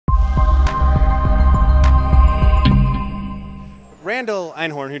Randall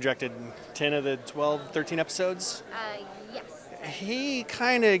Einhorn, who directed 10 of the 12, 13 episodes, Yes. he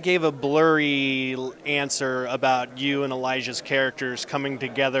kind of gave a blurry answer about you and Elijah's characters coming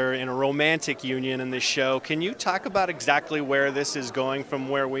together in a romantic union in this show. Can you talk about exactly where this is going from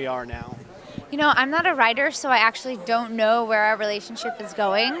where we are now? You know, I'm not a writer, so I actually don't know where our relationship is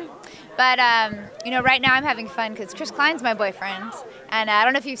going. But, you know, right now I'm having fun because Chris Klein's my boyfriend. And I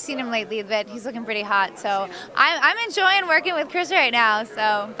don't know if you've seen him lately, but he's looking pretty hot. So I'm enjoying working with Chris right now.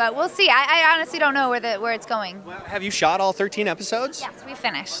 So, but we'll see. I honestly don't know where it's going. Well, have you shot all 13 episodes? Yes, we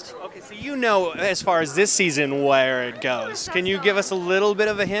finished. Okay, so you know as far as this season where it goes. Can you give us a little bit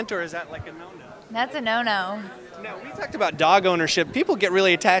of a hint, or is that like a no-no? That's a no-no. Now, we talked about dog ownership. People get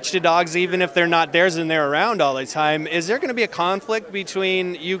really attached to dogs even if they're not theirs and they're around all the time. Is there going to be a conflict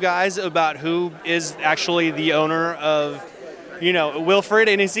between you guys about who is actually the owner of, you know, Wilfred?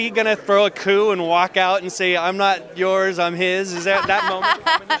 And is he going to throw a coup and walk out and say, I'm not yours, I'm his? Is that moment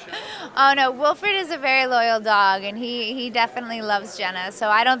come in the show? Oh, no. Wilfred is a very loyal dog, and he definitely loves Jenna. So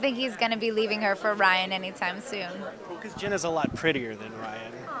I don't think he's going to be leaving her for Ryan anytime soon. Because Jenna's a lot prettier than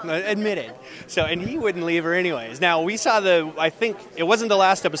Ryan. Admitted. So, and he wouldn't leave her anyways. Now, we saw I think it wasn't the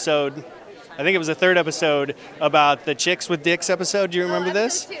last episode. I think it was the third episode about the Chicks with Dicks episode. Do you remember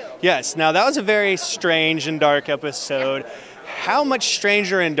this? Episode 2. Yes. Now, that was a very strange and dark episode. How much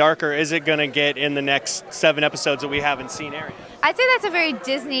stranger and darker is it going to get in the next 7 episodes that we haven't seen airing? I'd say that's a very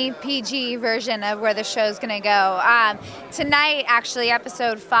Disney PG version of where the show's going to go. Tonight, actually,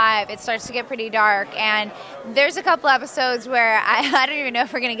 episode 5, it starts to get pretty dark, and there's a couple episodes where I don't even know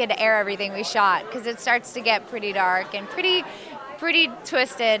if we're going to get to air everything we shot, because it starts to get pretty dark and pretty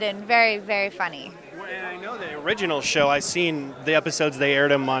twisted and very, very funny. And I know the original show, I've seen the episodes, they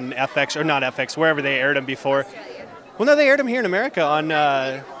aired them on FX, or not FX, wherever they aired them before. Well, no, they aired them here in America on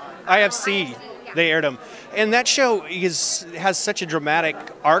IFC. They aired them. And that show has such a dramatic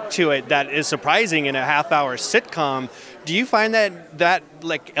arc to it that is surprising in a half-hour sitcom. Do you find that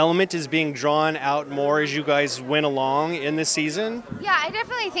like element is being drawn out more as you guys went along in this season? Yeah, I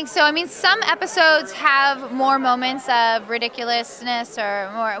definitely think so. I mean, some episodes have more moments of ridiculousness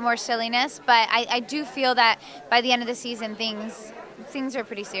or more silliness, but I do feel that by the end of the season, things are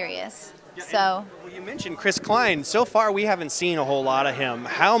pretty serious. Yeah, so. Well, you mentioned Chris Klein. So far, we haven't seen a whole lot of him.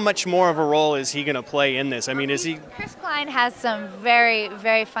 How much more of a role is he going to play in this? I mean, is he? Chris Klein has some very,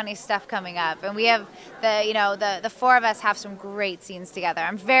 very funny stuff coming up, and we have the 4 of us have some great scenes together.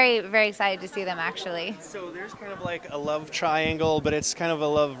 I'm very, very excited to see them actually. So there's kind of like a love triangle, but it's kind of a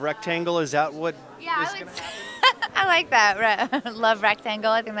love rectangle. Is that what? Yeah, is gonna happen? I like that. Love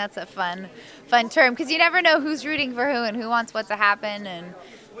rectangle. I think that's a fun term because you never know who's rooting for who and who wants what to happen and.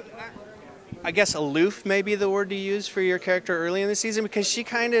 I guess aloof may be the word to use for your character early in the season because she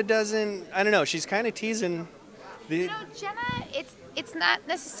kind of doesn't, I don't know, she's kind of teasing. You know, Jenna, it's not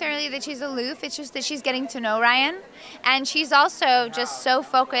necessarily that she's aloof, it's just that she's getting to know Ryan. And she's also just so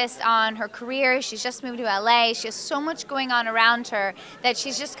focused on her career. She's just moved to LA. She has so much going on around her that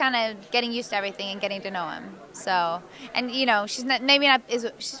she's just kind of getting used to everything and getting to know him. So, and you know, she might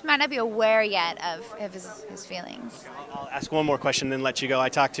not be aware yet of his feelings. I'll ask one more question, then let you go. I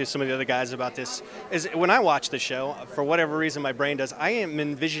talked to some of the other guys about this. When I watch the show, for whatever reason my brain does, I am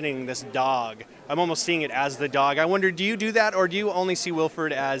envisioning this dog. I'm almost seeing it as the dog. I wonder, do you do that, or do you only see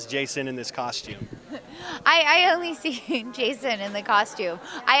Wilfred as Jason in this costume? I only see Jason in the costume.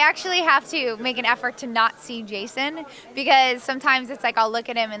 I actually have to make an effort to not see Jason because sometimes it's like I'll look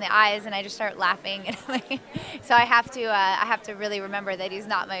at him in the eyes and I just start laughing. So I have to really remember that he's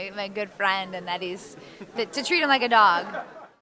not my good friend and that to treat him like a dog.